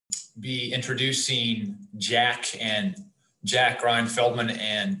be introducing Jack Ryan Feldman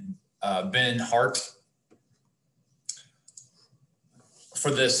and Ben Hart for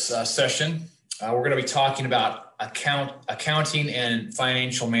this session. We're going to be talking about accounting and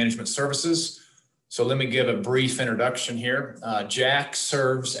financial management services. So let me give a brief introduction here. Jack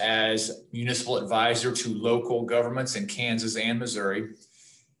serves as municipal advisor to local governments in Kansas and Missouri.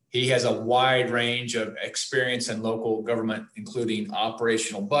 He has a wide range of experience in local government, including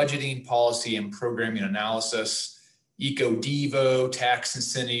operational budgeting, policy and programming analysis, eco-devo, tax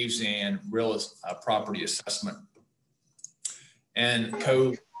incentives, and real property assessment. And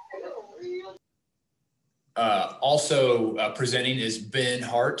also presenting is Ben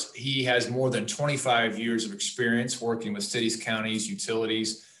Hart. He has more than 25 years of experience working with cities, counties,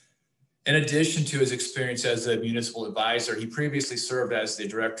 utilities. In addition to his experience as a municipal advisor, he previously served as the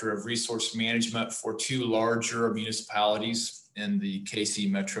director of resource management for two larger municipalities in the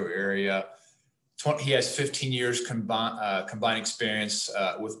KC metro area. He has 15 years combined experience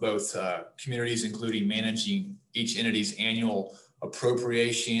with both communities, including managing each entity's annual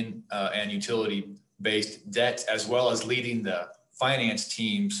appropriation and utility-based debt, as well as leading the finance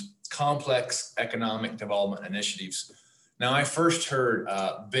team's complex economic development initiatives. Now, I first heard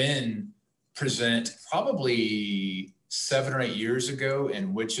Ben present probably 7 or 8 years ago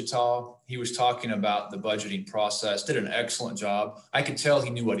in Wichita. He was talking about the budgeting process, did an excellent job. I could tell he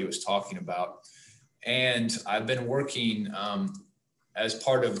knew what he was talking about. And I've been working as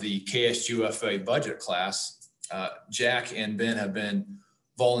part of the KSGUFA budget class. Jack and Ben have been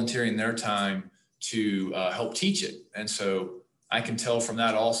volunteering their time to help teach it. And so I can tell from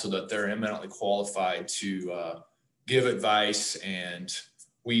that also that they're eminently qualified to give advice, and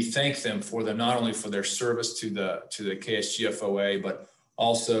we thank them for not only for their service to the KSGFOA, but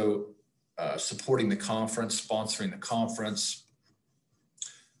also supporting the conference, sponsoring the conference.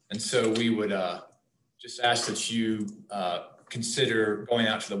 And so we would just ask that you consider going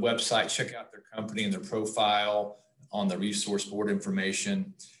out to the website, check out their company and their profile on the resource board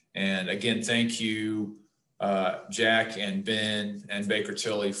information. And again, thank you, Jack and Ben and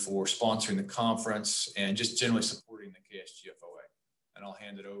BakerTilly for sponsoring the conference and just generally supporting the KSGFOA. And I'll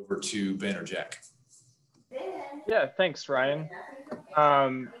hand it over to Ben or Jack. Yeah, thanks, Ryan.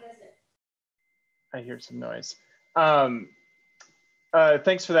 I hear some noise.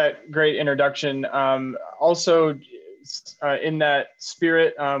 Thanks for that great introduction. Also, in that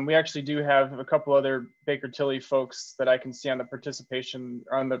spirit, we actually do have a couple other BakerTilly folks that I can see on the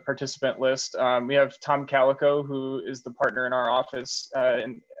participant list. We have Tom Calico, who is the partner in our office,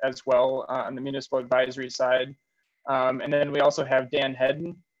 and as well on the municipal advisory side. And then we also have Dan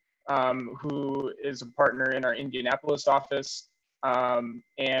Hedden, who is a partner in our Indianapolis office,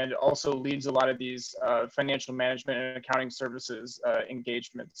 and also leads a lot of these financial management and accounting services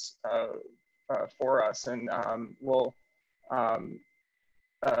engagements for us. And we'll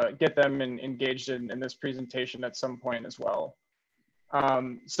get them engaged in this presentation at some point as well.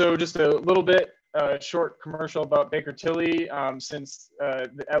 So just a little bit short commercial about BakerTilly, since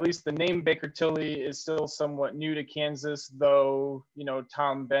at least the name BakerTilly is still somewhat new to Kansas, though, you know,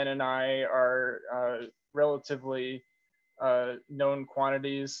 Tom, Ben, and I are relatively known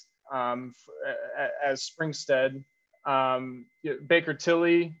quantities as Springstead.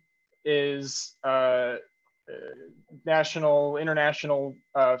 BakerTilly is a international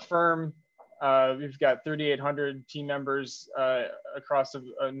firm. We've got 3,800 team members across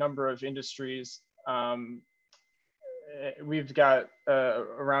a number of industries. We've got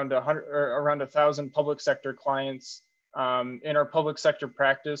around 1,000 public sector clients. In our public sector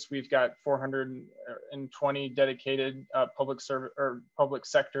practice, we've got 420 dedicated public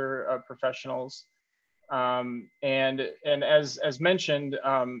sector professionals. And as mentioned,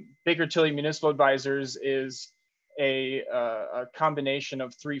 BakerTilly Municipal Advisors is a combination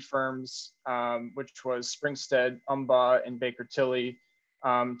of 3 firms, which was Springstead, Umbaugh, and BakerTilly,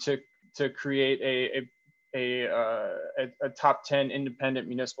 to create a top 10 independent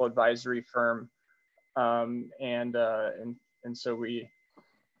municipal advisory firm. And so we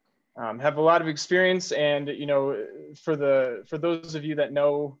have a lot of experience, and you know, for those of you that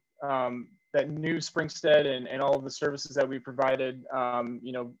know that knew Springstead and all of the services that we provided,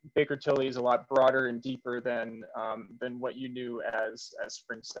 you know, BakerTilly is a lot broader and deeper than what you knew as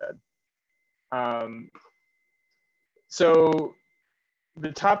Springstead. So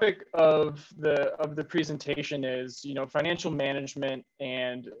the topic of the presentation is, you know, financial management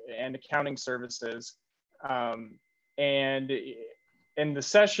and accounting services, and the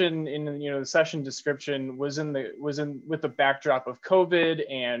session the session description was with the backdrop of COVID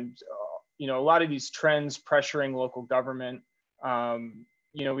and you know, a lot of these trends pressuring local government,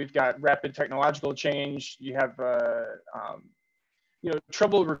 we've got rapid technological change. You have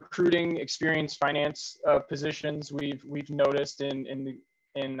trouble recruiting experienced finance positions. We've noticed in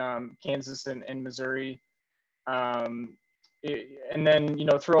Kansas and Missouri. And then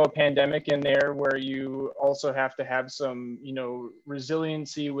throw a pandemic in there where you also have to have some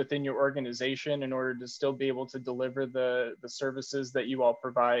resiliency within your organization in order to still be able to deliver the services that you all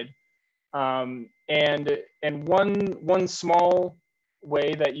provide. And one small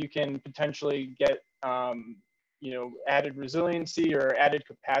way that you can potentially get added resiliency or added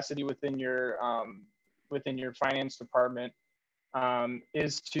capacity within your finance department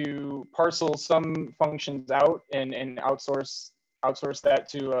is to parcel some functions out and outsource that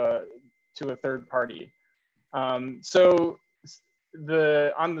to a third party. So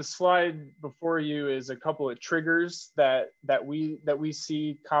on the slide before you is a couple of triggers that we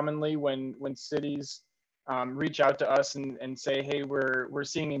see commonly when cities reach out to us and say, hey, we're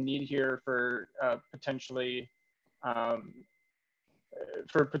seeing a need here for potentially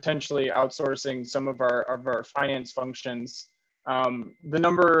outsourcing some of our finance functions. The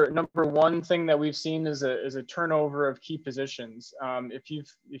number one thing that we've seen is a turnover of key positions. If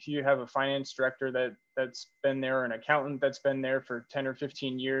you have a finance director that's been there, or an accountant that's been there for 10 or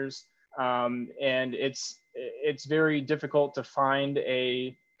 15 years, and it's very difficult to find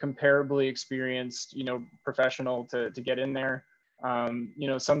a comparably experienced professional to get in there.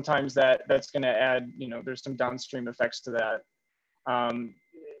 Sometimes that's going to add, there's some downstream effects to that.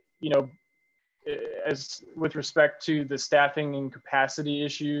 As with respect to the staffing and capacity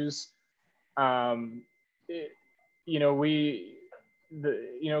issues, government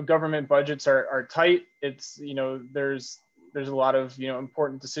budgets are tight. It's, there's a lot of,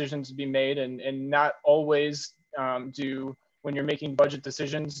 important decisions to be made, and not always when you're making budget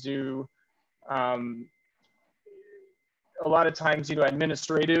decisions, a lot of times,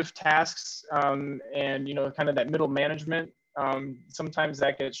 administrative tasks, and, kind of that middle management, sometimes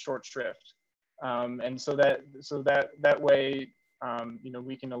that gets short shrift. And so that way,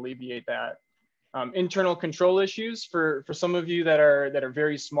 we can alleviate that. Internal control issues for some of you that are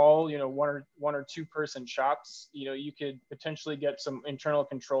very small, one or two person shops, you could potentially get some internal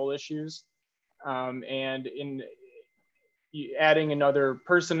control issues. And adding another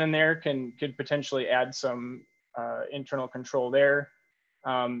person in there could potentially add some internal control there.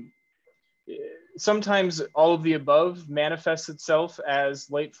 Sometimes all of the above manifests itself as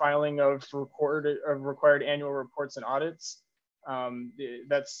late filing of required annual reports and audits.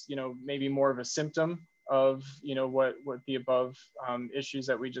 That's maybe more of a symptom of what the above issues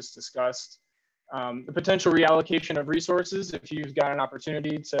that we just discussed. The potential reallocation of resources, if you've got an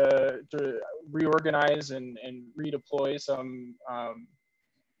opportunity to reorganize and redeploy some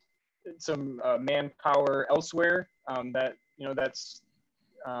manpower elsewhere, that's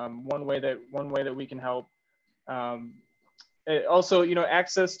one way that we can help. Also,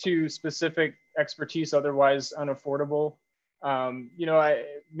 access to specific expertise otherwise unaffordable.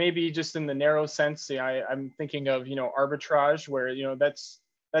 Maybe just in the narrow sense, I'm thinking of arbitrage, where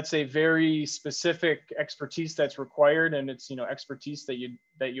that's a very specific expertise that's required, and it's expertise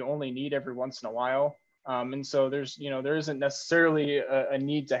that you only need every once in a while. And so there isn't necessarily a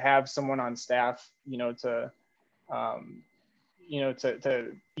need to have someone on staff to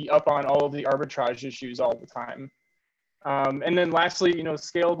be up on all of the arbitrage issues all the time. And then lastly,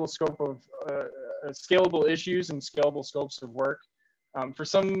 scalable issues and scalable scopes of work. For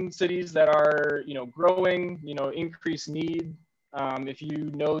some cities that are, growing, increased need, if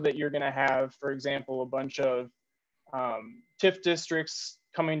you know that you're going to have, for example, a bunch of TIF districts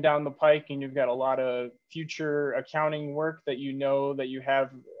coming down the pike, and you've got a lot of future accounting work that that you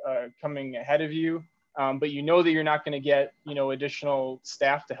have coming ahead of you, but that you're not going to get, additional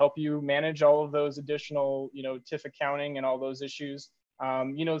staff to help you manage all of those additional, TIF accounting and all those issues.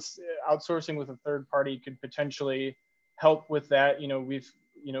 Outsourcing with a third party could potentially help with that.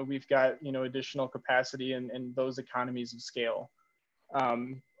 We've got, additional capacity and those economies of scale.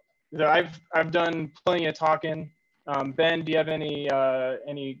 I've done plenty of talking. Ben, do you have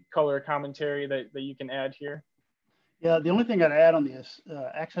any color commentary that you can add here? Yeah, the only thing I'd add on this,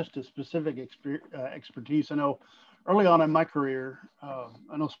 access to specific expertise. I know early on in my career, I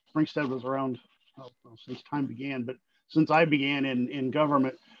know Springstead was around since time began, but since I began in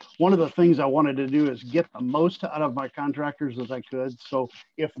government, one of the things I wanted to do is get the most out of my contractors as I could. So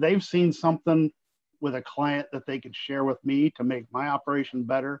if they've seen something with a client that they could share with me to make my operation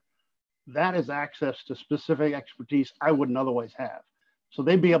better, that is access to specific expertise I wouldn't otherwise have. So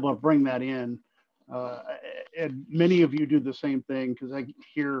they'd be able to bring that in. And many of you do the same thing, because I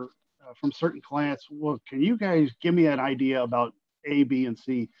hear from certain clients, well, can you guys give me an idea about A, B, and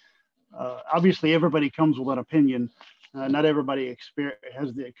C. Obviously, everybody comes with an opinion. Not everybody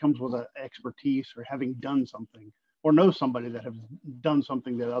comes with an expertise or having done something or knows somebody that have done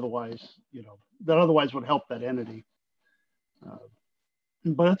something that otherwise, would help that entity.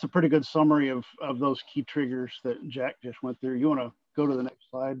 But that's a pretty good summary of those key triggers that Jack just went through. You want to go to the next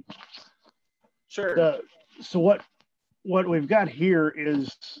slide? Sure. So what we've got here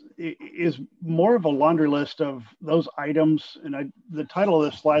is more of a laundry list of those items. And the title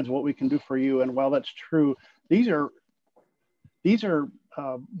of this slide is What We Can Do For You. And while that's true, these are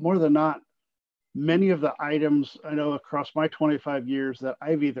more than not many of the items I know across my 25 years that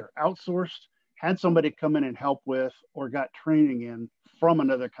I've either outsourced, had somebody come in and help with, or got training in from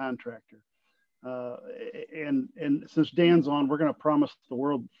another contractor. And since Dan's on, we're going to promise the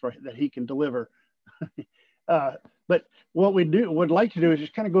world that he can deliver. But what would like to do is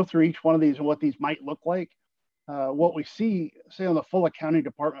just kind of go through each one of these and what these might look like. What we see, say on the full accounting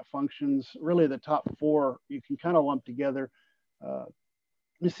department functions, really the top four, you can kind of lump together.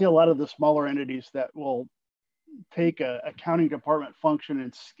 You see a lot of the smaller entities that will take a accounting department function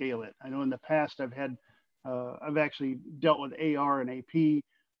and scale it. I know in the past I've actually dealt with AR and AP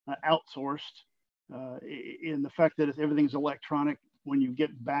outsourced in the fact that everything's electronic. When you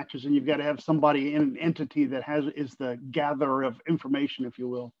get batches, and you've got to have somebody in an entity that is the gatherer of information, if you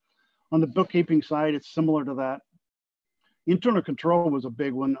will. On the bookkeeping side, it's similar to that. Internal control was a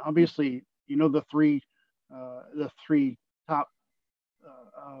big one. Obviously, the three top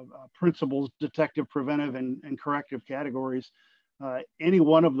principles: detective, preventive, and corrective categories. Any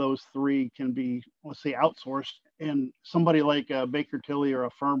one of those three can be, let's say, outsourced, and somebody like BakerTilly or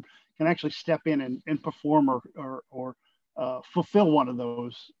a firm can actually step in and perform or fulfill one of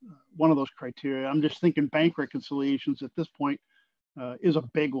those criteria. I'm just thinking bank reconciliations at this point is a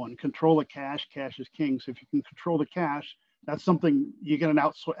big one. Control the cash. Cash is king. So if you can control the cash, that's something you get an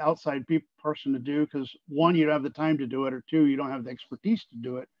outside person to do, because one, you don't have the time to do it, or two, you don't have the expertise to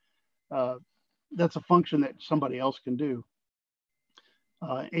do it. That's a function that somebody else can do.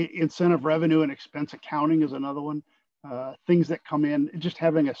 Incentive revenue and expense accounting is another one. Things that come in, just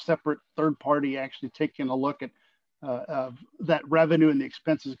having a separate third party actually taking a look at that revenue and the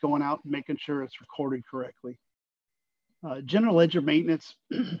expenses going out and making sure it's recorded correctly. General ledger maintenance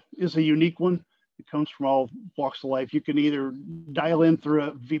is a unique one. It comes from all walks of life. You can either dial in through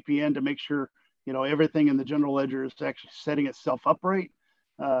a VPN to make sure everything in the general ledger is actually setting itself up right,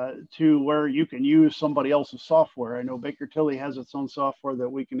 to where you can use somebody else's software. I know BakerTilly has its own software that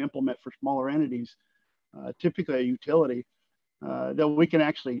we can implement for smaller entities, typically a utility, that we can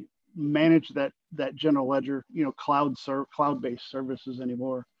actually manage that general ledger, cloud-based services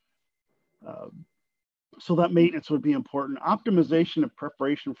anymore. So that maintenance would be important. Optimization and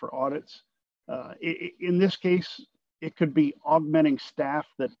preparation for audits. In this case, it could be augmenting staff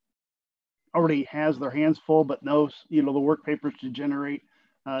that already has their hands full, but knows, the work papers to generate,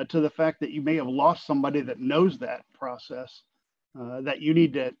 to the fact that you may have lost somebody that knows that process, that you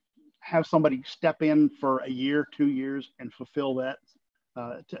need to have somebody step in for a year, 2 years, and fulfill that,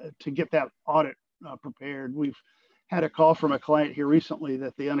 to get that audit prepared. We've had a call from a client here recently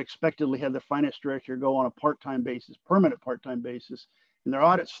that they unexpectedly had the finance director go on a permanent part-time basis, and their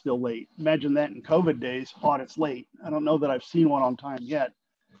audit's still late. Imagine that in COVID days, audit's late. I don't know that I've seen one on time yet,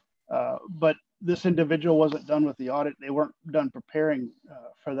 but this individual wasn't done with the audit. They weren't done preparing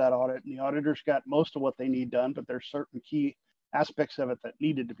for that audit, and the auditors got most of what they need done, but there's certain key aspects of it that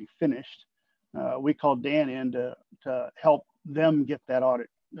needed to be finished. We called Dan in to help them get that audit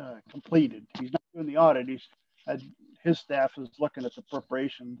completed. He's not doing the audit. His staff is looking at the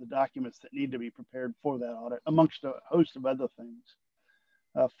preparation, the documents that need to be prepared for that audit, amongst a host of other things.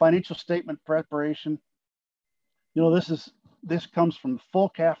 Financial statement preparation. This comes from full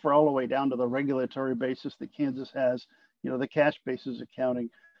CAFR all the way down to the regulatory basis that Kansas has, the cash basis accounting.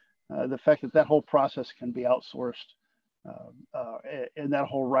 The fact that whole process can be outsourced, and that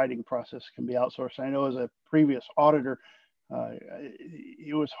whole writing process can be outsourced. I know as a previous auditor,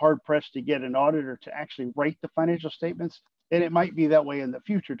 it was hard pressed to get an auditor to actually write the financial statements, and it might be that way in the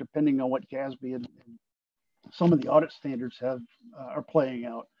future, depending on what GASB and some of the audit standards are playing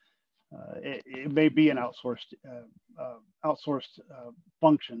out. It may be an outsourced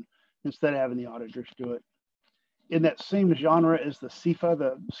function instead of having the auditors do it. In that same genre as the CFA,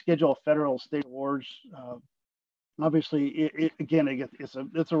 the Schedule of Federal State Awards. Obviously,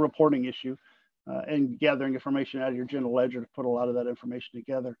 it's a reporting issue, and gathering information out of your general ledger to put a lot of that information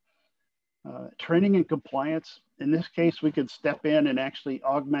together. Training and compliance. In this case, we could step in and actually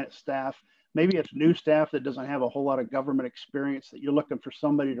augment staff. Maybe it's new staff that doesn't have a whole lot of government experience, that you're looking for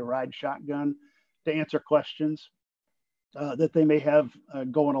somebody to ride shotgun to answer questions. that they may have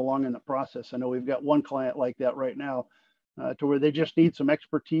going along in the process. I know we've got one client like that right now, to where they just need some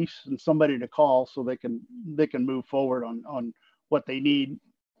expertise and somebody to call so they can move forward on what they need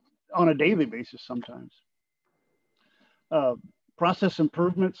on a daily basis sometimes. Process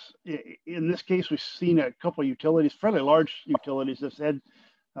improvements. In this case, we've seen a couple of utilities, fairly large utilities, that's had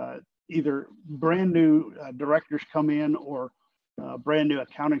either brand new directors come in or brand new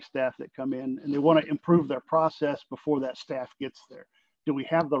accounting staff that come in, and they want to improve their process before that staff gets there. Do we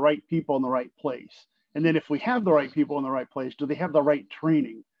have the right people in the right place? And then if we have the right people in the right place, do they have the right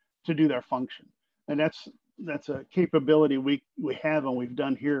training to do their function? And that's a capability we have and we've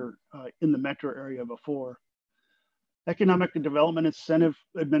done here in the metro area before. Economic development incentive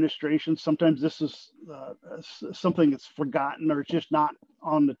administration. Sometimes this is something that's forgotten or it's just not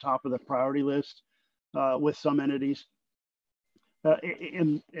on the top of the priority list with some entities.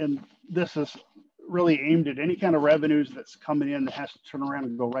 And this is really aimed at any kind of revenues that's coming in that has to turn around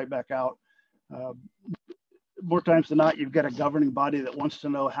and go right back out. More times than not, you've got a governing body that wants to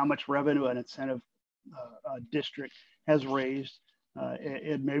know how much revenue an incentive district has raised.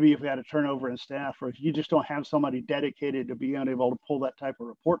 And maybe you've got a turnover in staff, or if you just don't have somebody dedicated to being able to pull that type of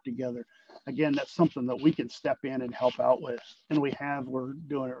report together. Again, that's something that we can step in and help out with. And we're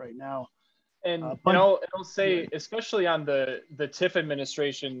doing it right now. And I'll say, especially on the TIF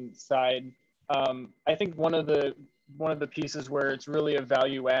administration side, I think one of the pieces where it's really a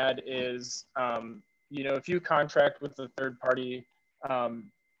value add is, if you contract with a third party,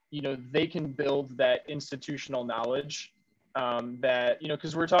 they can build that institutional knowledge that,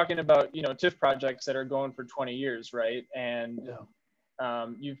 because we're talking about, TIF projects that are going for 20 years, right? And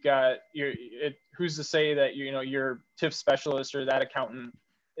you've got who's to say that, your TIF specialist or that accountant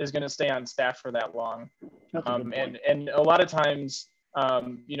is going to stay on staff for that long. And a lot of times,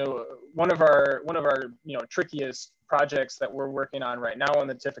 one of our trickiest projects that we're working on right now on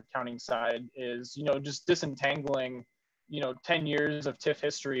the TIF accounting side is, just disentangling, 10 years of TIF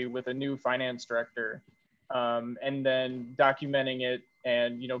history with a new finance director, and then documenting it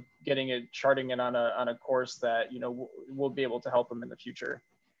and, charting it on a course that, we'll be able to help them in the future.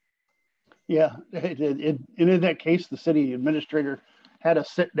 Yeah, in that case, the city administrator had a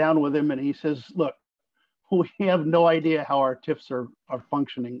sit down with him and he says, look, we have no idea how our TIFs are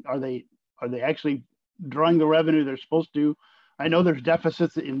functioning. Are they actually drawing the revenue they're supposed to? I know there's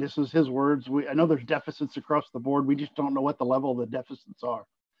deficits, and this is his words. I know there's deficits across the board. We just don't know what the level of the deficits are.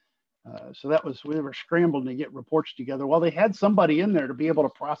 So we were scrambling to get reports together. Well, they had somebody in there to be able to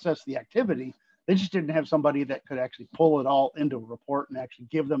process the activity. They just didn't have somebody that could actually pull it all into a report and actually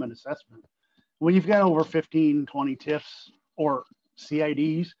give them an assessment. When you've got over 15, 20 TIFs or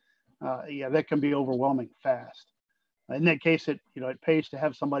CIDs, that can be overwhelming fast. In that case, it pays to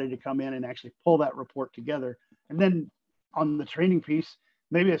have somebody to come in and actually pull that report together. And then on the training piece,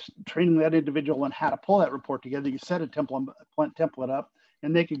 maybe it's training that individual on how to pull that report together. You set a template up,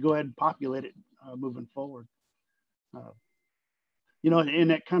 and they could go ahead and populate it moving forward. And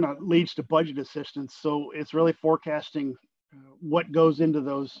that kind of leads to budget assistance. So it's really forecasting what goes into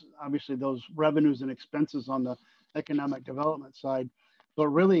those revenues and expenses on the economic development side. But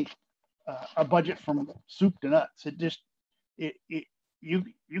really, a budget from soup to nuts.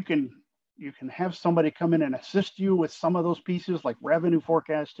 You can have somebody come in and assist you with some of those pieces, like revenue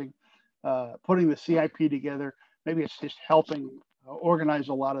forecasting, putting the CIP together. Maybe it's just helping organize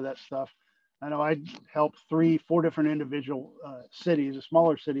a lot of that stuff. I know I helped 3-4 different individual cities,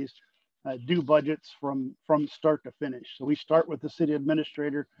 smaller cities, do budgets from start to finish. So we start with the city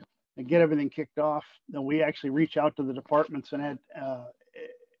administrator and get everything kicked off. Then we actually reach out to the departments and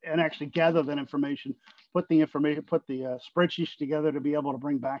actually gather that information, put the spreadsheets together to be able to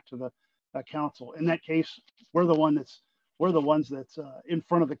bring back to the council. In that case, we're the ones that's in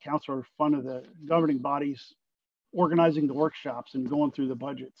front of the council or in front of the governing bodies, organizing the workshops and going through the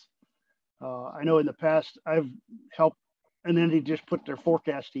budgets. I know in the past I've helped an entity just put their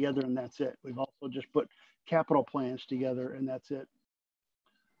forecast together and that's it. We've also just put capital plans together and that's it.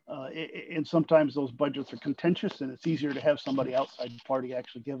 And sometimes those budgets are contentious and it's easier to have somebody outside the party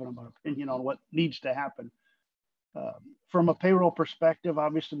actually giving them an opinion on what needs to happen. From a payroll perspective,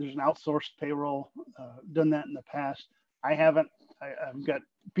 obviously there's an outsourced payroll, done that in the past. I haven't. I've got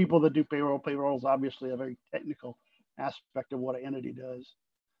people that do payroll. Payroll is obviously a very technical aspect of what an entity does.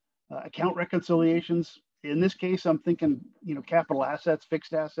 Account reconciliations. In this case, I'm thinking, capital assets,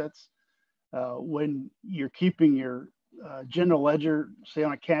 fixed assets. When you're keeping your general ledger, say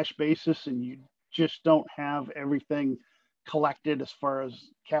on a cash basis, and you just don't have everything collected as far as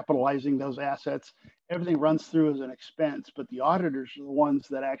capitalizing those assets, everything runs through as an expense, but the auditors are the ones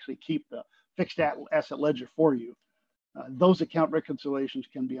that actually keep the fixed asset ledger for you. those account reconciliations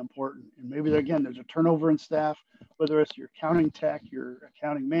can be important. And maybe again, there's a turnover in staff, whether it's your accounting tech, your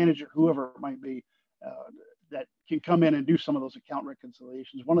accounting manager, whoever it might be, that can come in and do some of those account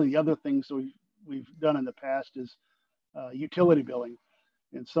reconciliations. One of the other things that we've done in the past is utility billing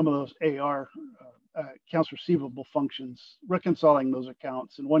and some of those AR accounts receivable functions, reconciling those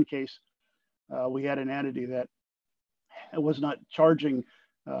accounts. In one case, we had an entity that was not charging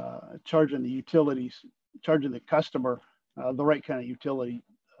the utilities, charging the customer the right kind of utility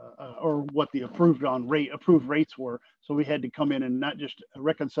or what the approved rates were. So we had to come in and not just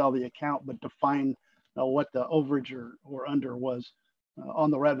reconcile the account, but define what the overage or under was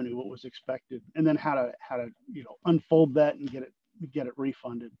on the revenue, what was expected, and then how to unfold that and get it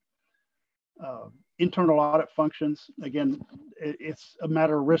refunded. Internal audit functions, again, it's a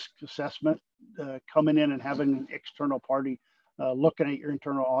matter of risk assessment, coming in and having an external party looking at your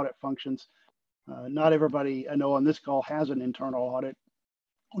internal audit functions. Not everybody I know on this call has an internal audit,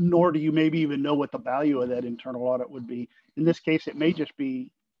 nor do you maybe even know what the value of that internal audit would be. In this case, it may just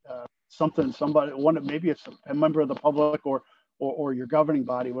be maybe it's a member of the public or your governing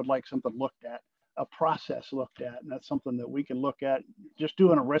body would like something looked at, a process looked at, and that's something that we can look at just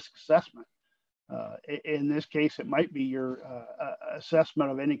doing a risk assessment. In this case, it might be your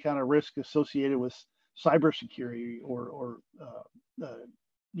assessment of any kind of risk associated with cybersecurity or a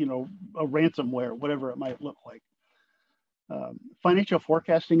ransomware, whatever it might look like. Financial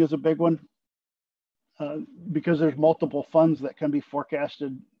forecasting is a big one because there's multiple funds that can be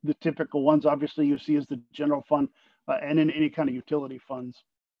forecasted. The typical ones, obviously, you see is the general fund and in any kind of utility funds.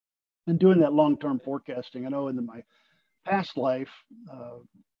 And doing that long-term forecasting, I know in my past life,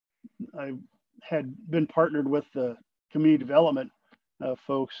 I had been partnered with the community development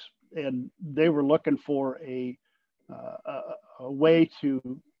folks, and they were looking for a way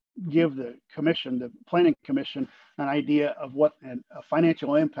to give the commission, the planning commission, an idea of what a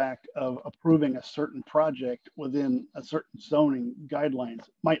financial impact of approving a certain project within a certain zoning guidelines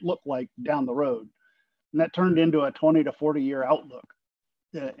might look like down the road. And that turned into a 20 to 40 year outlook.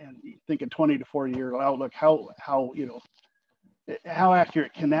 And you think a 20 to 40 year outlook, how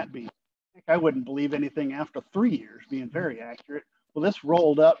accurate can that be? I wouldn't believe anything after 3 years being very accurate. Well, this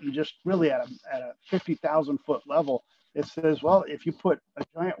rolled up and just really at a 50,000 foot level, it says, well, if you put a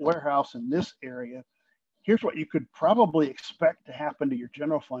giant warehouse in this area, here's what you could probably expect to happen to your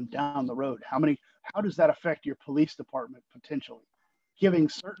general fund down the road. How does that affect your police department potentially? Giving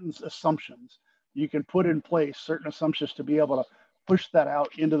certain assumptions, you can put in place certain assumptions to be able to push that out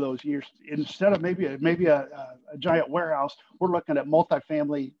into those years. Instead of maybe a giant warehouse, we're looking at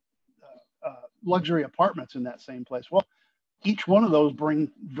multifamily luxury apartments in that same place. Well, each one of those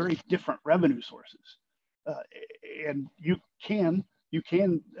bring very different revenue sources. And you can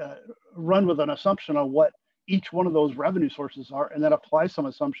run with an assumption on what each one of those revenue sources are, and then apply some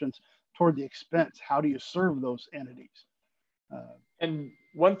assumptions toward the expense. How do you serve those entities? And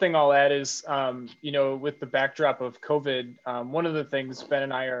one thing I'll add is, with the backdrop of COVID, one of the things Ben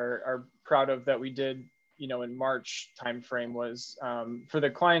and I are proud of that we did, in March timeframe was for the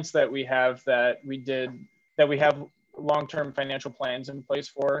clients that we have that we have long-term financial plans in place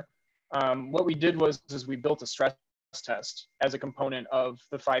for. What we did was we built a stress test as a component of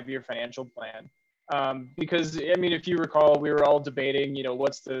the 5-year financial plan. Because, if you recall, we were all debating,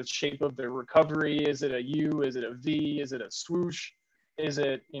 what's the shape of the recovery? Is it a U? Is it a V? Is it a swoosh? Is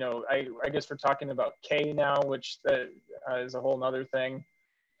it, I guess we're talking about K now, which is a whole nother thing.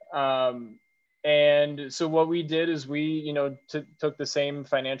 And so what we did is we, took the same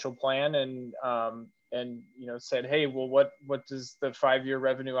financial plan and said, hey, well, what does the 5-year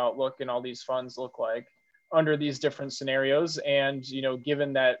revenue outlook and all these funds look like under these different scenarios? And,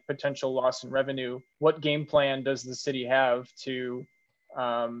 given that potential loss in revenue, what game plan does the city have to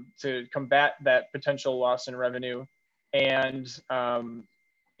combat that potential loss in revenue? And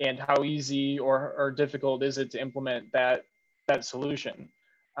how easy or difficult is it to implement that solution?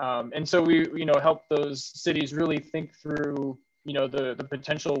 And so we, help those cities really think through, the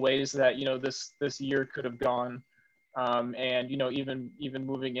potential ways that, this year could have gone. And, even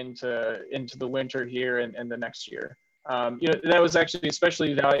moving into the winter here and the next year. That was actually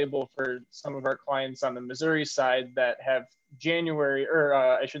especially valuable for some of our clients on the Missouri side that have January, or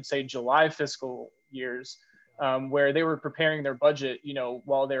I should say July fiscal years, where they were preparing their budget,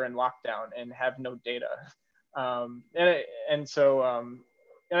 while they're in lockdown and have no data. So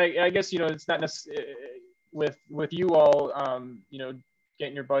I guess, it's not necessarily with you all,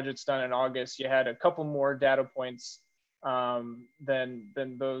 getting your budgets done in August, you had a couple more data points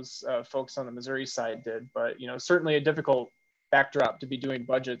than those folks on the Missouri side did. But, certainly a difficult backdrop to be doing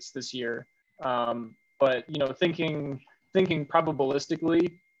budgets this year. but thinking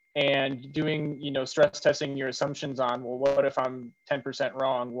probabilistically and doing stress testing your assumptions on, well, what if I'm 10%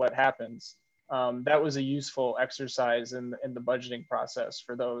 wrong, what happens? That was a useful exercise in the budgeting process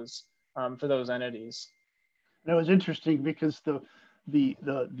for those entities. And it was interesting because the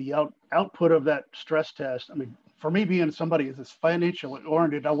output of that stress test, I mean, for me being somebody that's financially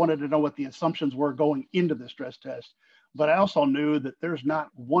oriented, I wanted to know what the assumptions were going into the stress test. But I also knew that there's not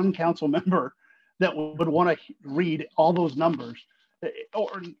one council member that would want to read all those numbers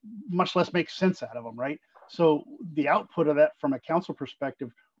or much less make sense out of them, right? So the output of that from a council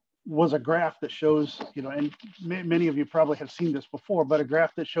perspective was a graph that shows, and many of you probably have seen this before, but a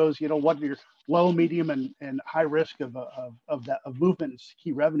graph that shows, what your low, medium, and high risk of movement and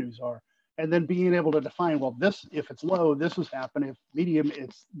key revenues are. And then being able to define, well, this, if it's low, this is happening. If medium,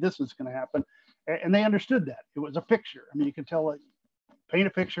 this is going to happen. And they understood that. It was a picture. I mean, you can tell, paint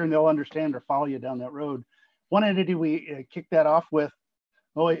a picture and they'll understand or follow you down that road. One entity we kicked that off with,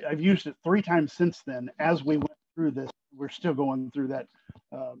 I've used it 3 times since then. As we went through this, we're still going through that,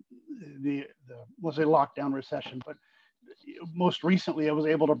 the let's say lockdown recession. But most recently, I was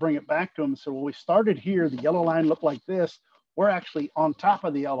able to bring it back to them. So when we started here, the yellow line looked like this. We're actually on top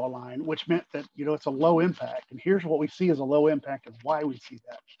of the yellow line, which meant that, it's a low impact. And here's what we see as a low impact and why we see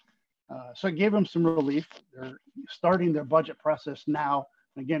that. So it gave them some relief. They're starting their budget process now.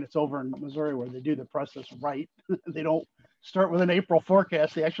 And again, it's over in Missouri where they do the process right. They don't start with an April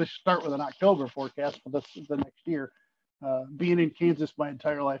forecast. They actually start with an October forecast for the next year. Being in Kansas my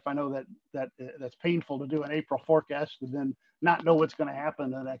entire life, I know that's painful to do an April forecast and then not know what's going to happen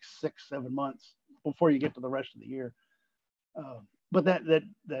in the next 6-7 months before you get to the rest of the year. But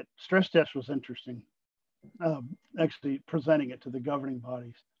that stress test was interesting, actually presenting it to the governing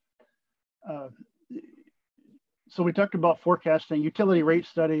bodies. So we talked about forecasting, utility rate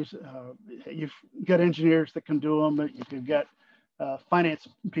studies. You've got engineers that can do them. You can get finance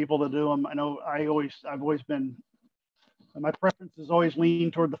people to do them. I know I've always been, my preference is always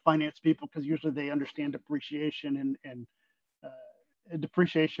lean toward the finance people because usually they understand depreciation and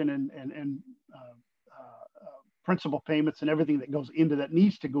depreciation and principal payments and everything that goes into that,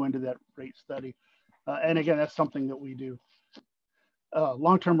 needs to go into that rate study. And again, that's something that we do.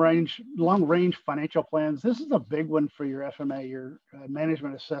 Long range financial plans. This is a big one for your FMA, your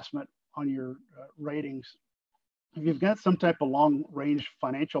management assessment on your ratings. If you've got some type of long range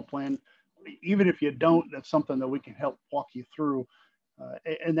financial plan, even if you don't, that's something that we can help walk you through.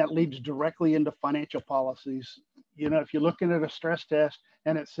 And that leads directly into financial policies. If you're looking at a stress test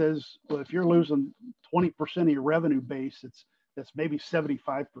and it says, well, if you're losing 20% of your revenue base, that's maybe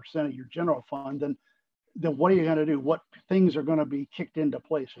 75% of your general fund, then what are you going to do? What things are going to be kicked into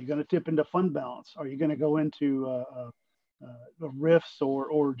place? Are you going to tip into fund balance? Are you going to go into RIFs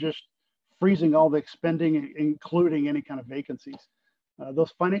or just freezing all the spending, including any kind of vacancies?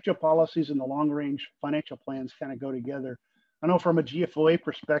 Those financial policies and the long-range financial plans kind of go together. I know from a GFOA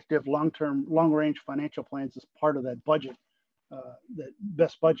perspective, long-range financial plans is part of that budget, that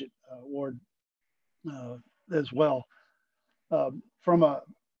best budget award as well. From a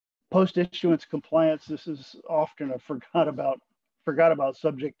post-issuance compliance, this is often a forgot about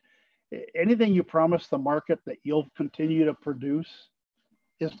subject. Anything you promise the market that you'll continue to produce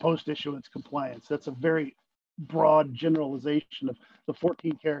is post-issuance compliance. That's a very broad generalization of the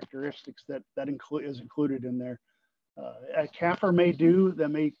 14 characteristics that is included in there. A CAFR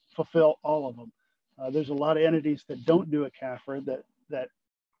may fulfill all of them. There's a lot of entities that don't do a CAFR that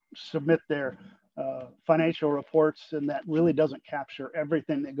submit their financial reports, and that really doesn't capture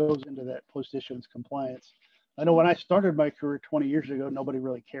everything that goes into that post-issuance compliance. I know when I started my career 20 years ago, nobody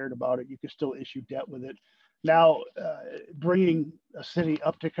really cared about it. You could still issue debt with it. Now, bringing a city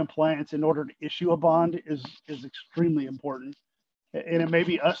up to compliance in order to issue a bond is extremely important. And it may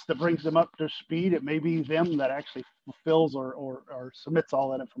be us that brings them up to speed. It may be them that actually fulfills or submits all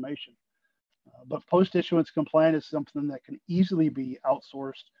that information. But post-issuance compliance is something that can easily be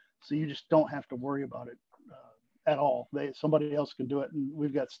outsourced, so you just don't have to worry about it at all. Somebody else can do it, and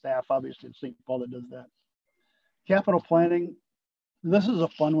we've got staff, obviously, in St. Paul that does that. Capital planning. This is a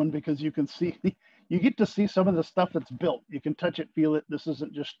fun one because you get to see some of the stuff that's built. You can touch it, feel it. This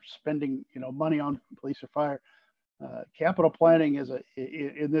isn't just spending money on police or fire. Capital planning is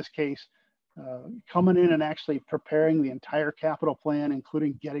in this case, coming in and actually preparing the entire capital plan,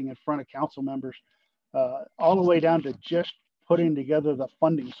 including getting in front of council members, all the way down to just putting together the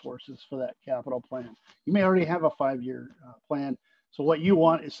funding sources for that capital plan. You may already have a 5-year plan. So what you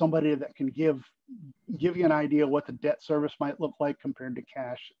want is somebody that can give you an idea what the debt service might look like compared to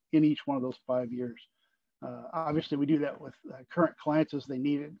cash in each one of those 5 years. Obviously, we do that with current clients as they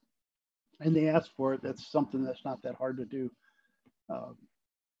need it. and they ask for it, that's something that's not that hard to do.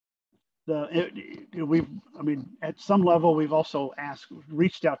 At some level, we've also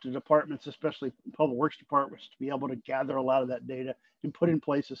reached out to departments, especially public works departments, to be able to gather a lot of that data and put in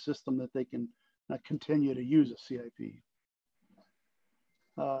place a system that they can continue to use a CIP.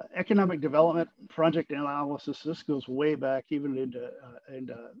 Economic development project analysis. This goes way back, even into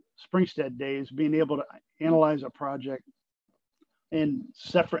Springstead days, being able to analyze a project in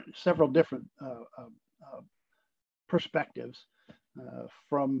several different perspectives,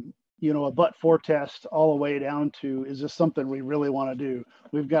 from a but-for test all the way down to, is this something we really want to do?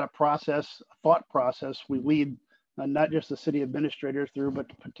 We've got a thought process we lead not just the city administrator through, but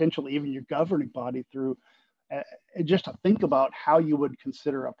potentially even your governing body through, just to think about how you would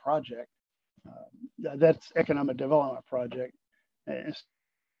consider a project. That's economic development project.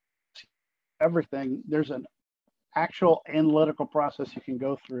 Everything, there's an actual analytical process you can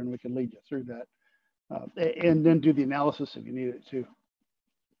go through, and we can lead you through that. And then do the analysis if you need it too.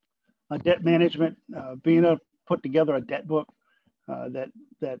 Debt management, being able to put together a debt book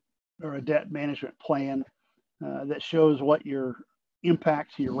or a debt management plan that shows what your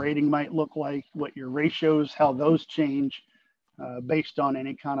impact to your rating might look like, what your ratios, how those change based on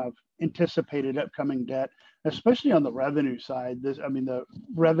any kind of anticipated upcoming debt, especially on the revenue side. The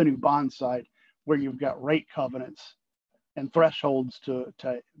revenue bond side, where you've got rate covenants and thresholds to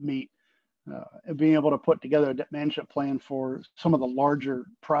meet. And being able to put together a debt management plan for some of the larger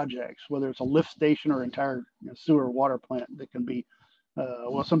projects, whether it's a lift station or entire sewer water plant that can be,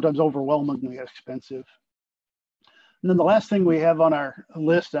 sometimes overwhelmingly expensive. And then the last thing we have on our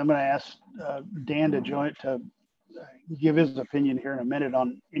list, I'm going to ask Dan to give his opinion here in a minute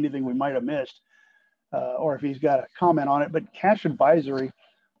on anything we might have missed, or if he's got a comment on it. But cash advisory,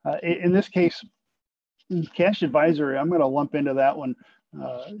 in this case, cash advisory, I'm going to lump into that one.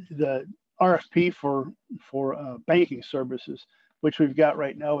 The RFP for banking services, which we've got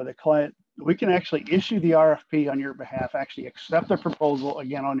right now with a client, we can actually issue the RFP on your behalf, actually accept the proposal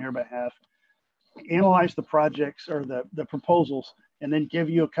again on your behalf, analyze the projects or the proposals, and then give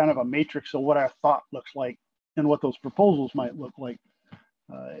you a kind of a matrix of what our thought looks like and what those proposals might look like.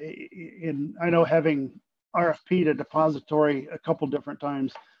 And I know having RFP to depository a couple different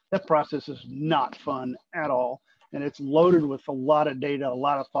times, that process is not fun at all. And it's loaded with a lot of data, a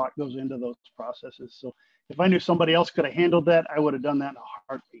lot of thought goes into those processes. So if I knew somebody else could have handled that, I would have done that in a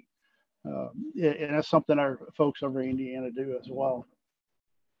heartbeat. And that's something our folks over in Indiana do as well.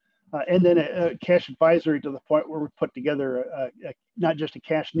 And then cash advisory, to the point where we put together not just a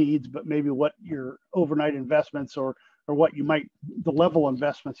cash needs, but maybe what your overnight investments or what you might, the level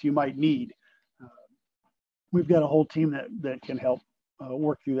investments you might need. We've got a whole team that can help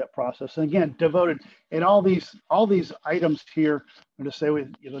work through that process. And again, devoted in all these items here. I'm going to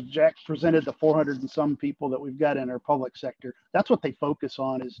say Jack presented the 400 and some people that we've got in our public sector. That's what they focus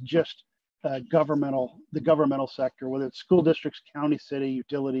on, is just the governmental sector, whether it's school districts, county, city,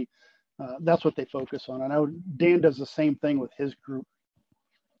 utility. That's what they focus on. I know Dan does the same thing with his group.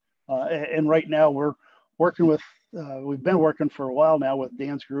 And right now we're working with, we've been working for a while now with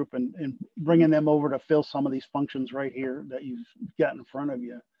Dan's group and bringing them over to fill some of these functions right here that you've got in front of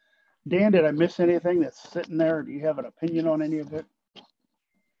you. Dan, did I miss anything that's sitting there? Do you have an opinion on any of it?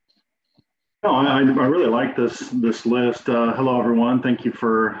 No, I really like this list. Hello, everyone. Thank you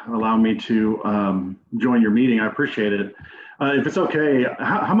for allowing me to join your meeting. I appreciate it. If it's okay,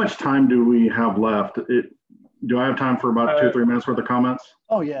 how much time do we have left? Do I have time for about 2 or 3 minutes worth of comments?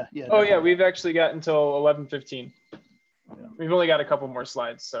 Oh, yeah. Oh, yeah. We've actually got until 11:15. Yeah. We've only got a couple more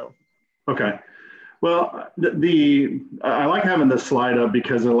slides, so. Okay. Well, I like having this slide up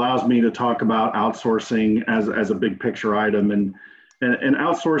because it allows me to talk about outsourcing as a big picture item. And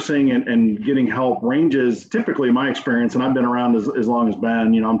outsourcing and getting help ranges, typically in my experience, and I've been around as long as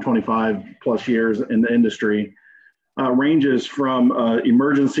Ben, I'm 25 plus years in the industry, ranges from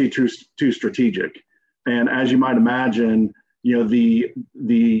emergency to strategic. And as you might imagine, the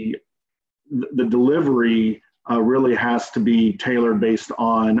delivery really has to be tailored based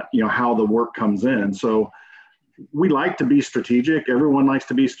on, how the work comes in. So we like to be strategic. Everyone likes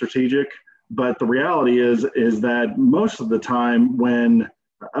to be strategic. But the reality is that most of the time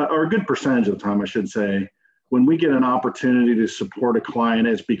or a good percentage of the time, I should say, when we get an opportunity to support a client,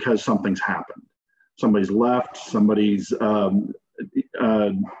 it's because something's happened. Somebody's left, somebody's an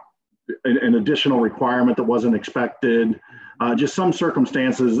additional requirement that wasn't expected, just some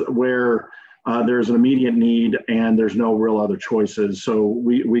circumstances where there's an immediate need and there's no real other choices. So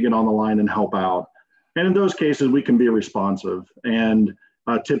we get on the line and help out. And in those cases, we can be responsive. And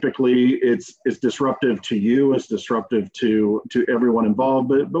Typically, it's disruptive to you, it's disruptive to everyone involved,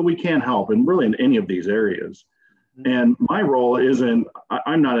 but we can help, and really in any of these areas. And my role isn't,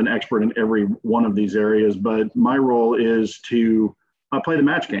 I'm not an expert in every one of these areas, but my role is to play the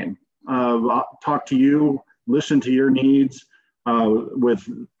match game. Talk to you, listen to your needs with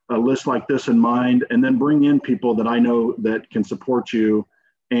a list like this in mind, and then bring in people that I know that can support you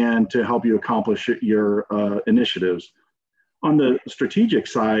and to help you accomplish your initiatives. On the strategic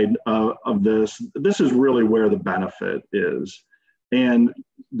side of this is really where the benefit is. And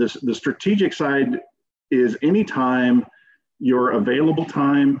the strategic side is anytime your available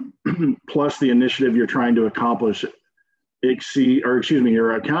time plus the initiative you're trying to accomplish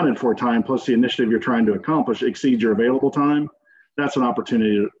your accounted for time plus the initiative you're trying to accomplish exceeds your available time, that's an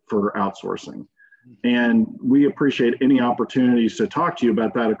opportunity for outsourcing. And we appreciate any opportunities to talk to you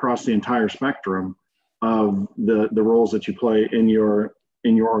about that across the entire spectrum of the roles that you play in your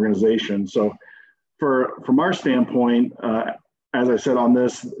organization. So from our standpoint, as I said on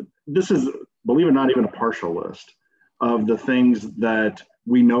this is, believe it or not, even a partial list of the things that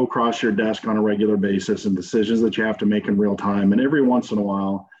we know cross your desk on a regular basis and decisions that you have to make in real time. And every once in a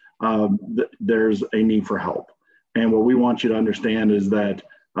while, there's a need for help. And what we want you to understand is that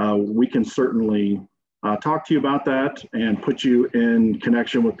we can certainly talk to you about that and put you in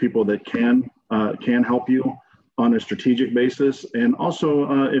connection with people that can help you on a strategic basis. And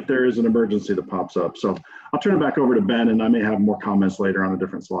also if there is an emergency that pops up. So I'll turn it back over to Ben, and I may have more comments later on a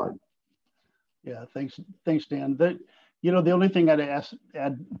different slide. Yeah, thanks, Dan. The only thing I'd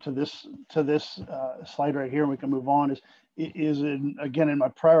add to this slide right here, and we can move on, is in my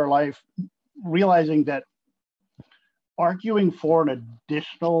prior life, realizing that arguing for an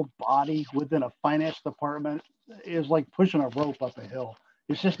additional body within a finance department is like pushing a rope up a hill.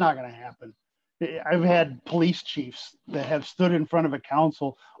 It's just not going to happen. I've had police chiefs that have stood in front of a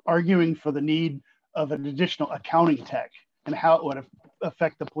council arguing for the need of an additional accounting tech and how it would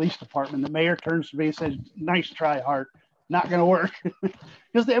affect the police department. The mayor turns to me and says, "Nice try, Hart. Not going to work."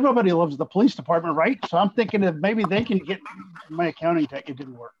 Because everybody loves the police department, right? So I'm thinking if maybe they can get my accounting tech. It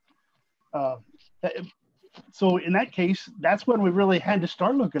didn't work. So in that case, that's when we really had to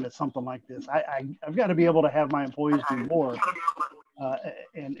start looking at something like this. I've got to be able to have my employees do more.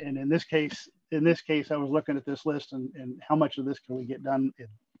 And in this case, I was looking at this list and how much of this can we get done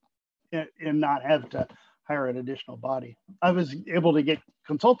and not have to hire an additional body. I was able to get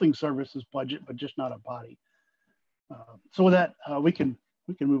consulting services budget, but just not a body. So with that, we can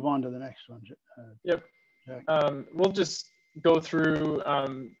move on to the next one. Yep. We'll just go through.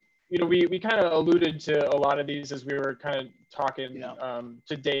 We kind of alluded to a lot of these as we were kind of talking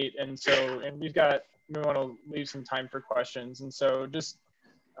to date, and we want to leave some time for questions, and so just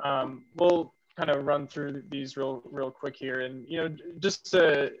we'll kind of run through these real quick here, and just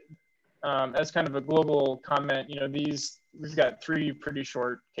to as kind of a global comment, we've got 3 pretty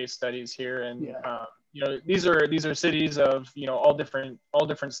short case studies here, and these are cities of all different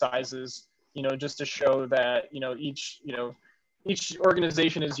sizes, just to show that each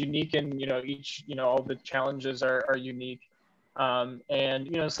organization is unique, and all the challenges are unique. So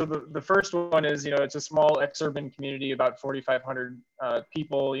the first one is it's a small ex-urban community, about 4,500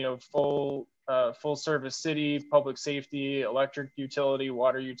 people, full service city, public safety, electric utility,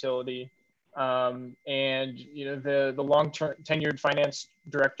 water utility, and the long-term tenured finance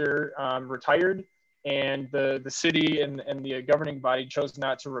director retired, and the city and the governing body chose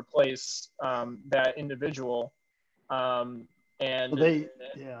not to replace that individual. So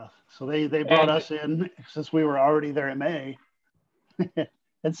they brought us in since we were already there in May,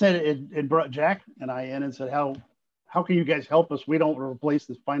 and said it brought Jack and I in and said, how can you guys help us? We don't replace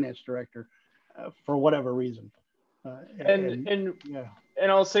this finance director for whatever reason. And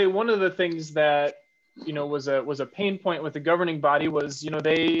I'll say one of the things that was a pain point with the governing body was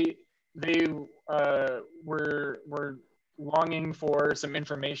they were longing for some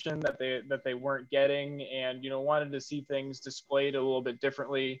information that they weren't getting, and wanted to see things displayed a little bit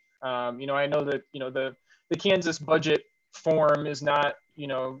differently. I know that the Kansas budget form is not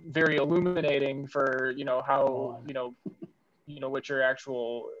very illuminating for how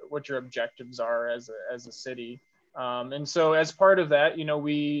what your objectives are as a city. And so as part of that,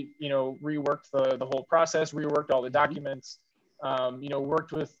 we reworked the whole process, reworked all the documents,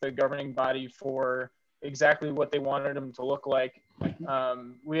 worked with the governing body for exactly what they wanted them to look like.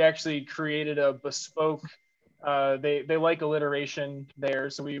 We actually created a bespoke, they like alliteration there,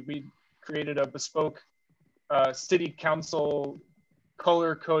 so we created a bespoke city council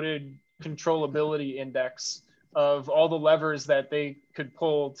color-coded controllability index of all the levers that they could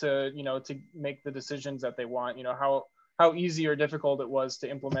pull to make the decisions that they want. How how easy or difficult it was to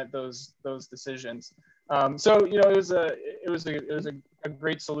implement those decisions. So you know, it was a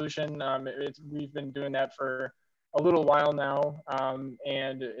great solution. We've been doing that for a little while now,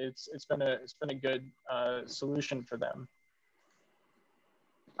 and it's been a good solution for them.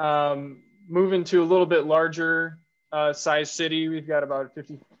 Moving to a little bit larger size city, we've got about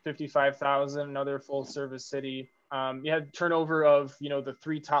 55,000, another full service city. You had turnover of, you know, the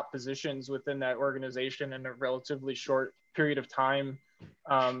 3 top positions within that organization in a relatively short period of time,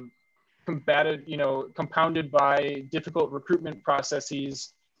 compounded by difficult recruitment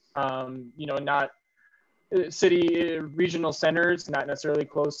processes, you know, not city regional centers, not necessarily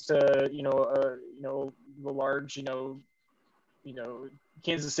close to, you know, the large, you know,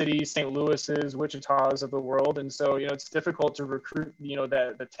 Kansas City, St. Louis's, Wichita's of the world. And so, you know, it's difficult to recruit, you know,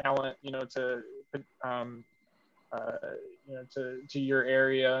 the talent, you know, to your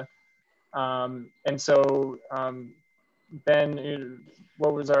area. And so, Ben,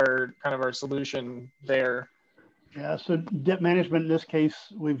 what was our solution there? Yeah, so debt management in this case,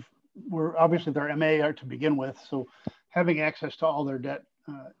 we're obviously their MA to begin with. So having access to all their debt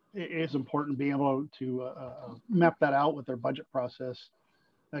is important, being able to map that out with their budget process.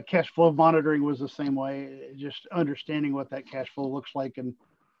 Cash flow monitoring was the same way, just understanding what that cash flow looks like and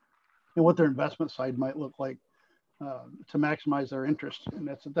what their investment side might look like to maximize their interest. And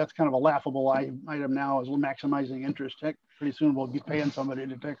that's kind of a laughable item now, is maximizing interest. Heck, pretty soon we'll be paying somebody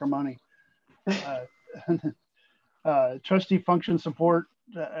to take our money. Trustee function support,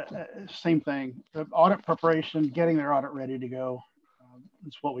 same thing. The audit preparation, getting their audit ready to go.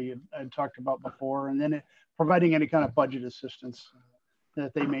 That's what we had talked about before. And then providing any kind of budget assistance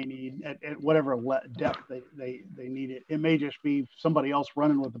that they may need at whatever depth they need it. It may just be somebody else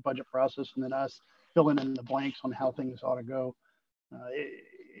running with the budget process and then us filling in the blanks on how things ought to go.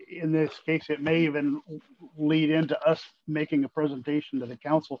 In this case, it may even lead into us making a presentation to the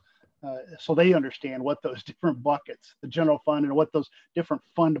council so they understand what those different buckets, the general fund, and what those different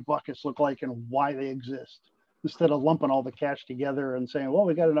fund buckets look like and why they exist, instead of lumping all the cash together and saying, well,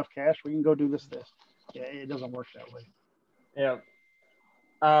 we got enough cash, we can go do this. Yeah, it doesn't work that way. Yeah.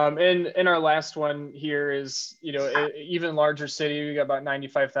 And our last one here is, you know, even larger city, we got about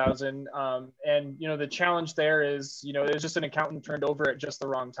 95,000. And, you know, the challenge there is, you know, it's just an accountant turned over at just the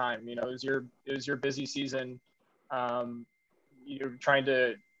wrong time. You know, it was your busy season. You're trying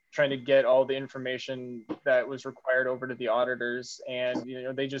to get all the information that was required over to the auditors. And, you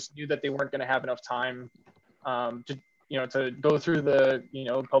know, they just knew that they weren't going to have enough time to go through the, you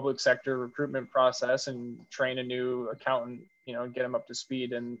know, public sector recruitment process and train a new accountant, you know, get them up to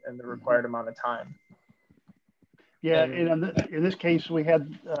speed in the required amount of time. Yeah, and in this case, we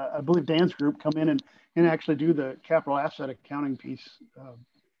had, I believe, Dan's group come in and actually do the capital asset accounting piece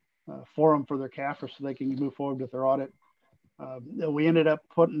for them for their CAFR so they can move forward with their audit. We ended up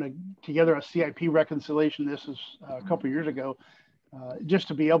putting together a CIP reconciliation. This is a couple of years ago, just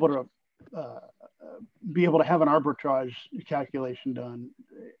to be able to have an arbitrage calculation done.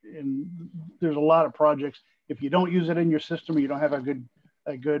 And there's a lot of projects. If you don't use it in your system, or you don't have a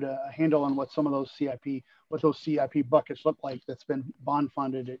good handle on what some of those CIP buckets look like that's been bond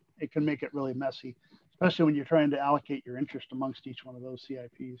funded, it can make it really messy, especially when you're trying to allocate your interest amongst each one of those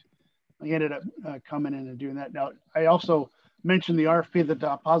CIPs. I ended up coming in and doing that. Now, I also mentioned the RFP, the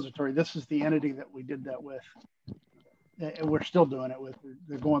depository. This is the entity that we did that with. And we're still doing it with.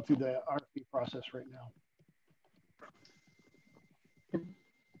 They're going through the RFP process right now.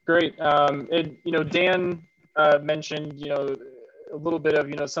 Great. And, you know, Dan mentioned, you know, a little bit of,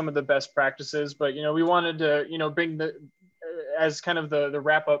 you know, some of the best practices, but, you know, we wanted to, you know, bring as kind of the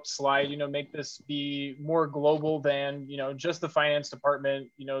wrap up slide, you know, make this be more global than, you know, just the finance department,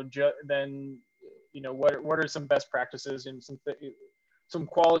 you know, then, you know, what are some best practices and some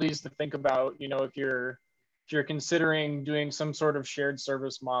qualities to think about, you know, if you're considering doing some sort of shared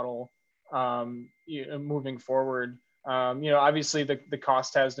service model, you know, moving forward. You know, obviously the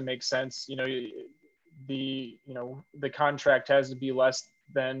cost has to make sense. You know, the contract has to be less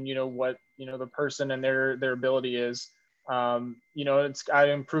than, you know, what, you know, the person and their ability is. You know, it's got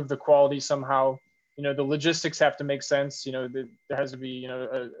to improve the quality somehow. You know, the logistics have to make sense. You know, there has to be, you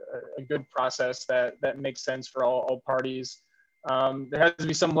know, a good process that makes sense for all parties. There has to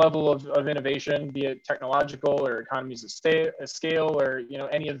be some level of innovation, be it technological or economies of scale, or, you know,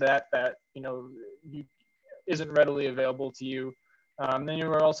 any of that, you know, isn't readily available to you. Then you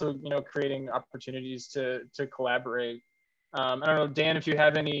are also, you know, creating opportunities to collaborate. I don't know, Dan, if you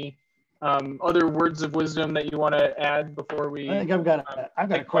have any other words of wisdom that you want to add before we. I think I've got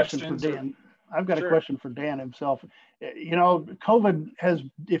a question for Dan. I've got a question for Dan himself. You know, COVID has,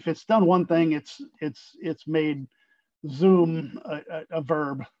 if it's done one thing, it's made Zoom a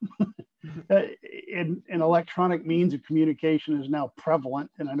verb. In electronic means of communication is now prevalent.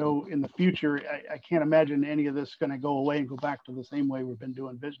 And I know in the future, I can't imagine any of this is going to go away and go back to the same way we've been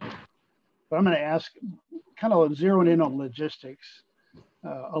doing business. But I'm going to ask, kind of zeroing in on logistics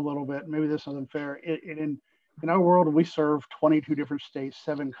a little bit. Maybe this is unfair. In our world, we serve 22 different states,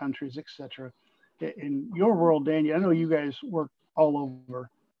 7 countries, etc. In your world, Daniel, I know you guys work all over,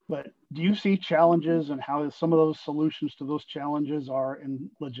 but do you see challenges and how some of those solutions to those challenges are in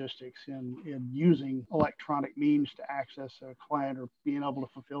logistics, in using electronic means to access a client or being able to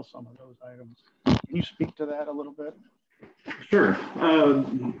fulfill some of those items? Can you speak to that a little bit? Sure.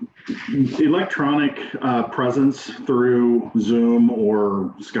 Electronic presence through Zoom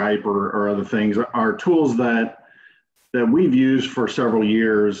or Skype or other things are tools that we've used for several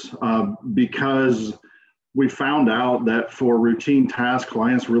years because we found out that for routine tasks,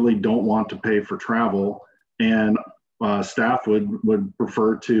 clients really don't want to pay for travel, and staff would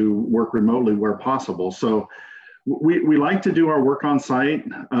prefer to work remotely where possible. So we like to do our work on site.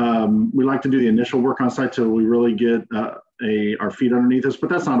 We like to do the initial work on site till we really get our feet underneath us, but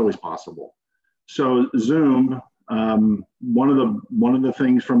that's not always possible. So Zoom, one of the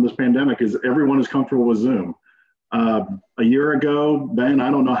things from this pandemic is everyone is comfortable with Zoom. A year ago, Ben,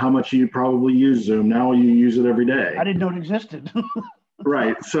 I don't know how much you probably use Zoom. Now you use it every day. I didn't know it existed.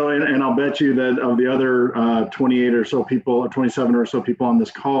 Right. So, and I'll bet you that of the other 28 or so people, or 27 or so people on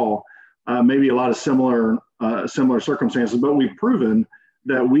this call, maybe a lot of similar circumstances, but we've proven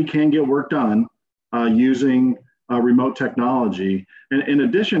that we can get work done using remote technology. And in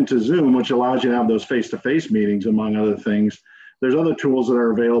addition to Zoom, which allows you to have those face-to-face meetings, among other things, there's other tools that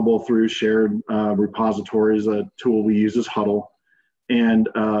are available through shared repositories. A tool we use is Huddle, and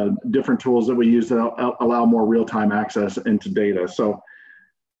different tools that we use that allow more real-time access into data. So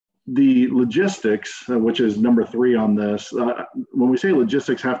the logistics, which is number 3 on this, when we say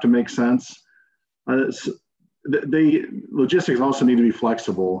logistics have to make sense, logistics also need to be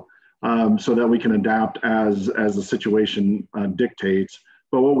flexible so that we can adapt as the situation dictates.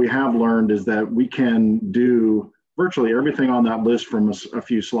 But what we have learned is that we can do virtually everything on that list from a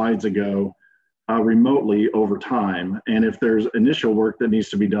few slides ago remotely over time. And if there's initial work that needs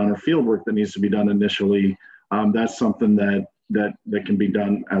to be done or field work that needs to be done initially, that's something that can be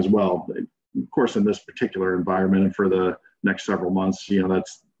done as well. Of course, in this particular environment and for the next several months,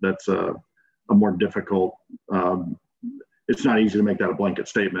 that's a more difficult. It's not easy to make that a blanket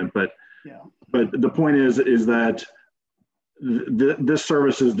statement, but yeah. But the point is that this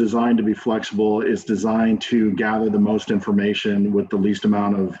service is designed to be flexible. It's designed to gather the most information with the least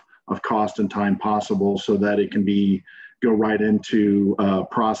amount of cost and time possible, so that it can go right into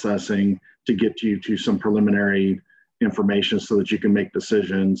processing to get you to some preliminary information so that you can make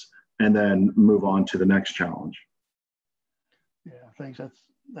decisions and then move on to the next challenge. Yeah, thanks.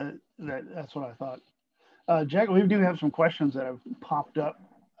 That's what I thought. Jack, we do have some questions that have popped up.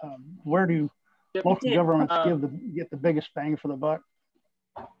 Where do local governments get the biggest bang for the buck?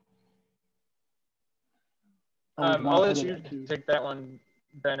 I'll let you take that one,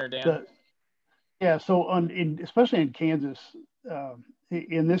 Ben or Dan. So especially in Kansas,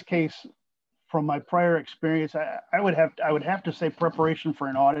 in this case, from my prior experience, I would have to say preparation for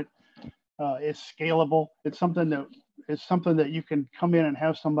an audit is scalable. It's something that you can come in and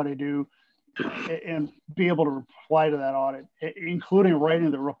have somebody do and be able to reply to that audit, including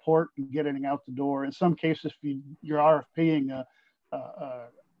writing the report and getting it out the door. In some cases, if you're RFPing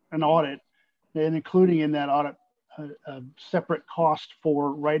an audit and including in that audit a separate cost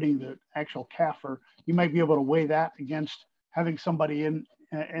for writing the actual CAFR, you might be able to weigh that against having somebody in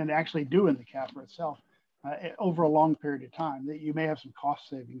and actually doing the CAFR itself over a long period of time. That you may have some cost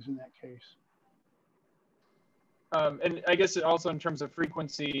savings in that case. And I guess also in terms of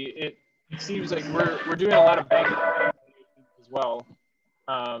frequency, it seems like we're doing a lot of bank as well.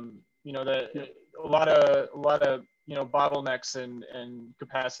 A lot of bottlenecks and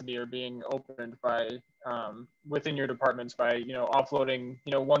capacity are being opened by within your departments by offloading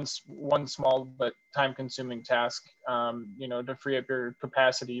one small but time-consuming task to free up your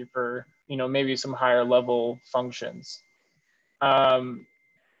capacity for maybe some higher level functions. I'm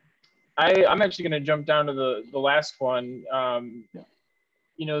actually going to jump down to the last one. How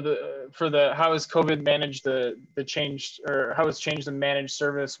has COVID managed the change, or how has changed the managed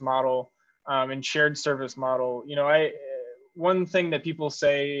service model and shared service model? One thing that people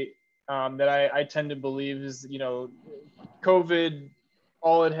say that I tend to believe is, COVID,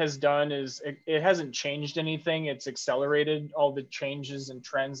 all it has done is it hasn't changed anything. It's accelerated all the changes and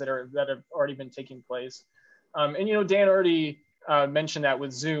trends that have already been taking place. Dan already mentioned that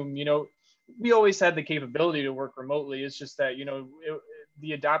with Zoom. we always had the capability to work remotely. It's just that,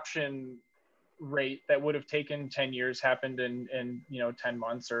 the adoption rate that would have taken 10 years happened in 10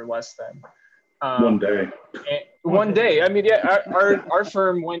 months or less than. One day. One day. I mean, yeah, our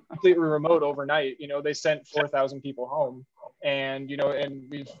firm went completely remote overnight. They sent 4,000 people home, and and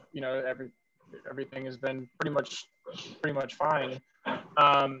we've everything has been pretty much fine.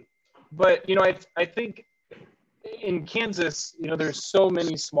 But I think in Kansas, there's so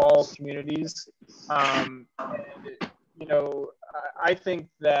many small communities. I think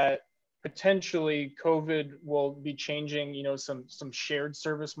that potentially COVID will be changing, some shared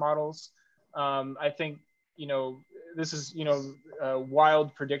service models. I think, this is,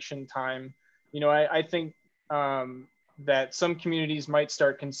 wild prediction time. I think that some communities might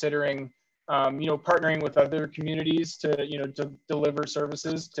start considering, partnering with other communities to, to deliver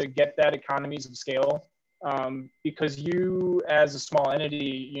services to get that economies of scale. Because you, as a small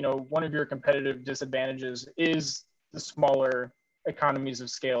entity, one of your competitive disadvantages is the smaller economies of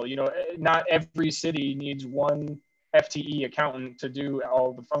scale. Not every city needs one FTE accountant to do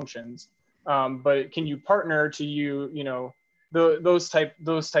all the functions. But can you partner to those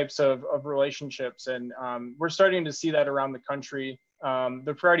types of relationships? And we're starting to see that around the country.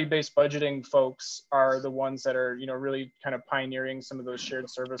 The priority-based budgeting folks are the ones that are really kind of pioneering some of those shared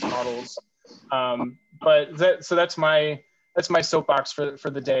service models. So that's my soapbox for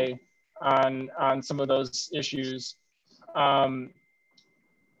the day on some of those issues. Other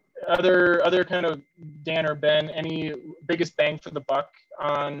kind of, Dan or Ben, any biggest bang for the buck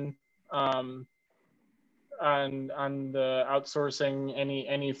on the outsourcing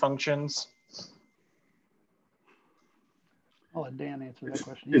any functions? I'll let Dan answer that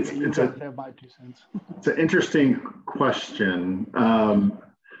question. Have my 2 cents. It's an interesting question.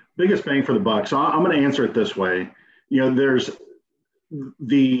 Biggest bang for the buck. So I'm going to answer it this way. There's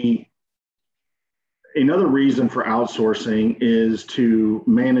another reason for outsourcing is to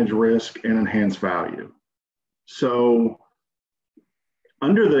manage risk and enhance value. So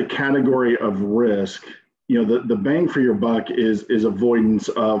under the category of risk, the bang for your buck is avoidance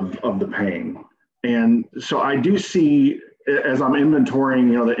of the pain. And so I do see, as I'm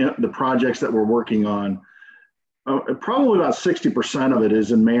inventorying, the projects that we're working on, probably about 60% of it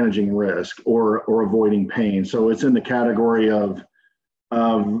is in managing risk or avoiding pain. So it's in the category of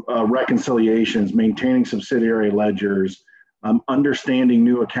reconciliations, maintaining subsidiary ledgers, understanding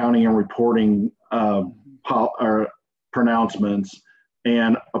new accounting and reporting pronouncements,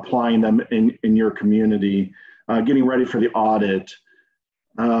 and applying them in your community, getting ready for the audit,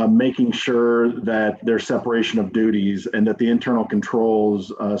 making sure that there's separation of duties and that the internal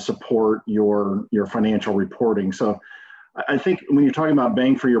controls support your financial reporting. So I think when you're talking about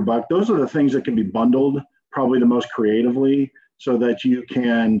bang for your buck, those are the things that can be bundled probably the most creatively, so that you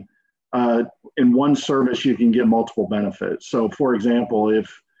can, in one service, you can get multiple benefits. So for example,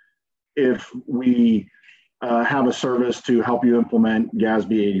 if we have a service to help you implement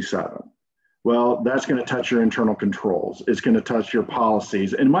GASB 87, well, that's going to touch your internal controls. It's going to touch your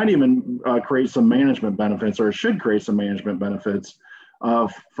policies. It might even create some management benefits, or it should create some management benefits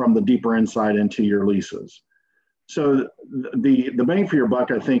from the deeper insight into your leases. So the bang for your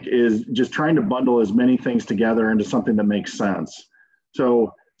buck, I think, is just trying to bundle as many things together into something that makes sense.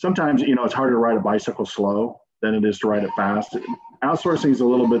 So sometimes, it's harder to ride a bicycle slow than it is to ride it fast. Outsourcing is a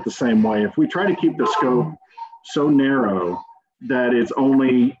little bit the same way. If we try to keep the scope so narrow that it's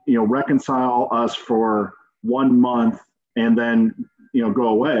only, reconcile us for 1 month and then, go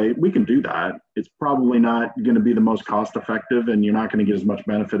away, we can do that. It's probably not going to be the most cost effective, and you're not going to get as much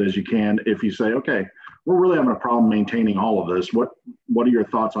benefit as you can if you say, okay, we're really having a problem maintaining all of this. What are your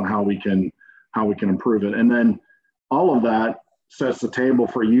thoughts on how we can improve it? And then all of that sets the table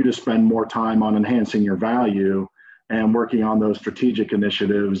for you to spend more time on enhancing your value and working on those strategic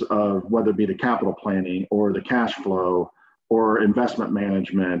initiatives of whether it be the capital planning or the cash flow or investment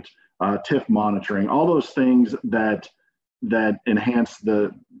management, TIF monitoring, all those things that enhance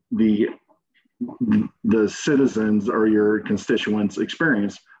the citizens or your constituents'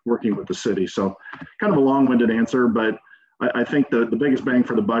 experience working with the city. So kind of a long-winded answer, but I think the biggest bang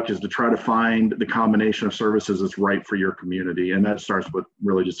for the buck is to try to find the combination of services that's right for your community. And that starts with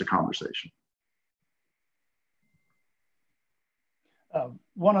really just a conversation.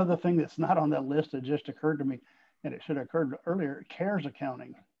 One other thing that's not on that list that just occurred to me, and it should have occurred earlier, CARES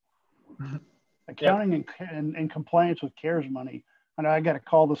accounting. Accounting and compliance with CARES money. I know I got a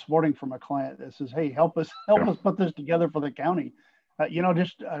call this morning from a client that says, hey, help us put this together for the county.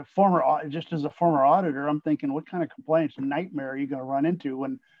 Just as a former auditor, I'm thinking, what kind of compliance nightmare are you going to run into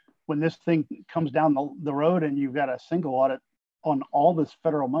when this thing comes down the road and you've got a single audit on all this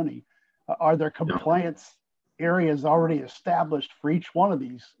federal money? Are there compliance areas already established for each one of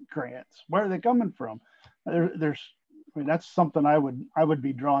these grants? Where are they coming from? I mean, that's something I would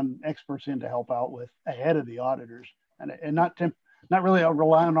be drawing experts in to help out with ahead of the auditors, and not really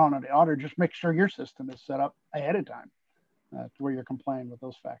relying on the auditor. Just make sure your system is set up ahead of time to where you're complying with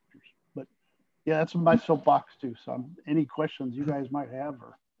those factors. But yeah, that's my soapbox too. So any questions you guys might have,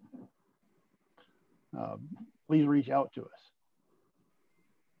 or please reach out to us.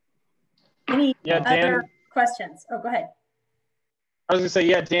 Any Dan, other questions? Oh, go ahead. I was gonna say,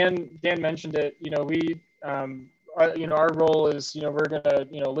 yeah, Dan mentioned it. You know, we, our role is, we're gonna,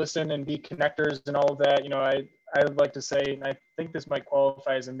 listen and be connectors and all of that. I would like to say, and I think this might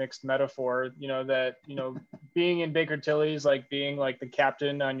qualify as a mixed metaphor, that, being in BakerTilly is like being like the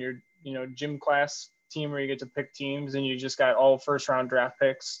captain on your, gym class team where you get to pick teams and you just got all first round draft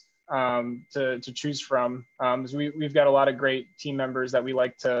picks to choose from. So we've got a lot of great team members that we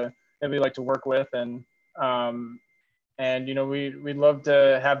like to work with, and we'd love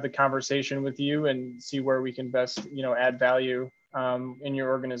to have the conversation with you and see where we can best, add value in your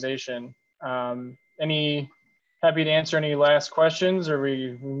organization. Happy to answer any last questions, or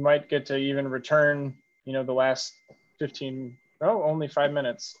we might get to even return, the last only 5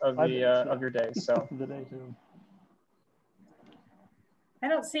 minutes of of your day. So I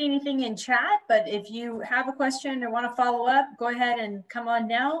don't see anything in chat, but if you have a question or want to follow up, go ahead and come on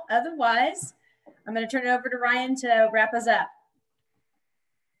now. Otherwise, I'm going to turn it over to Ryan to wrap us up.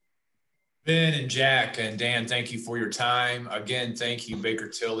 Ben and Jack and Dan, thank you for your time. Again, thank you,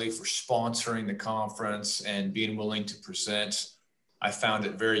 BakerTilly, for sponsoring the conference and being willing to present. I found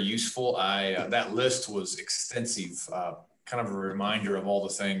it very useful. That list was extensive, kind of a reminder of all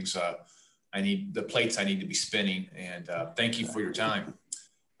the things the plates I need to be spinning. And thank you for your time.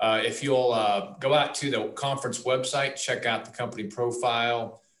 If you'll go out to the conference website, check out the company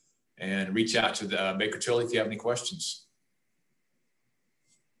profile, and reach out to the BakerTilly if you have any questions.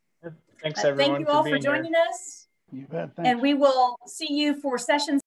 Thanks everyone. Thank you all for joining us. You bet. Thanks. And we will see you for session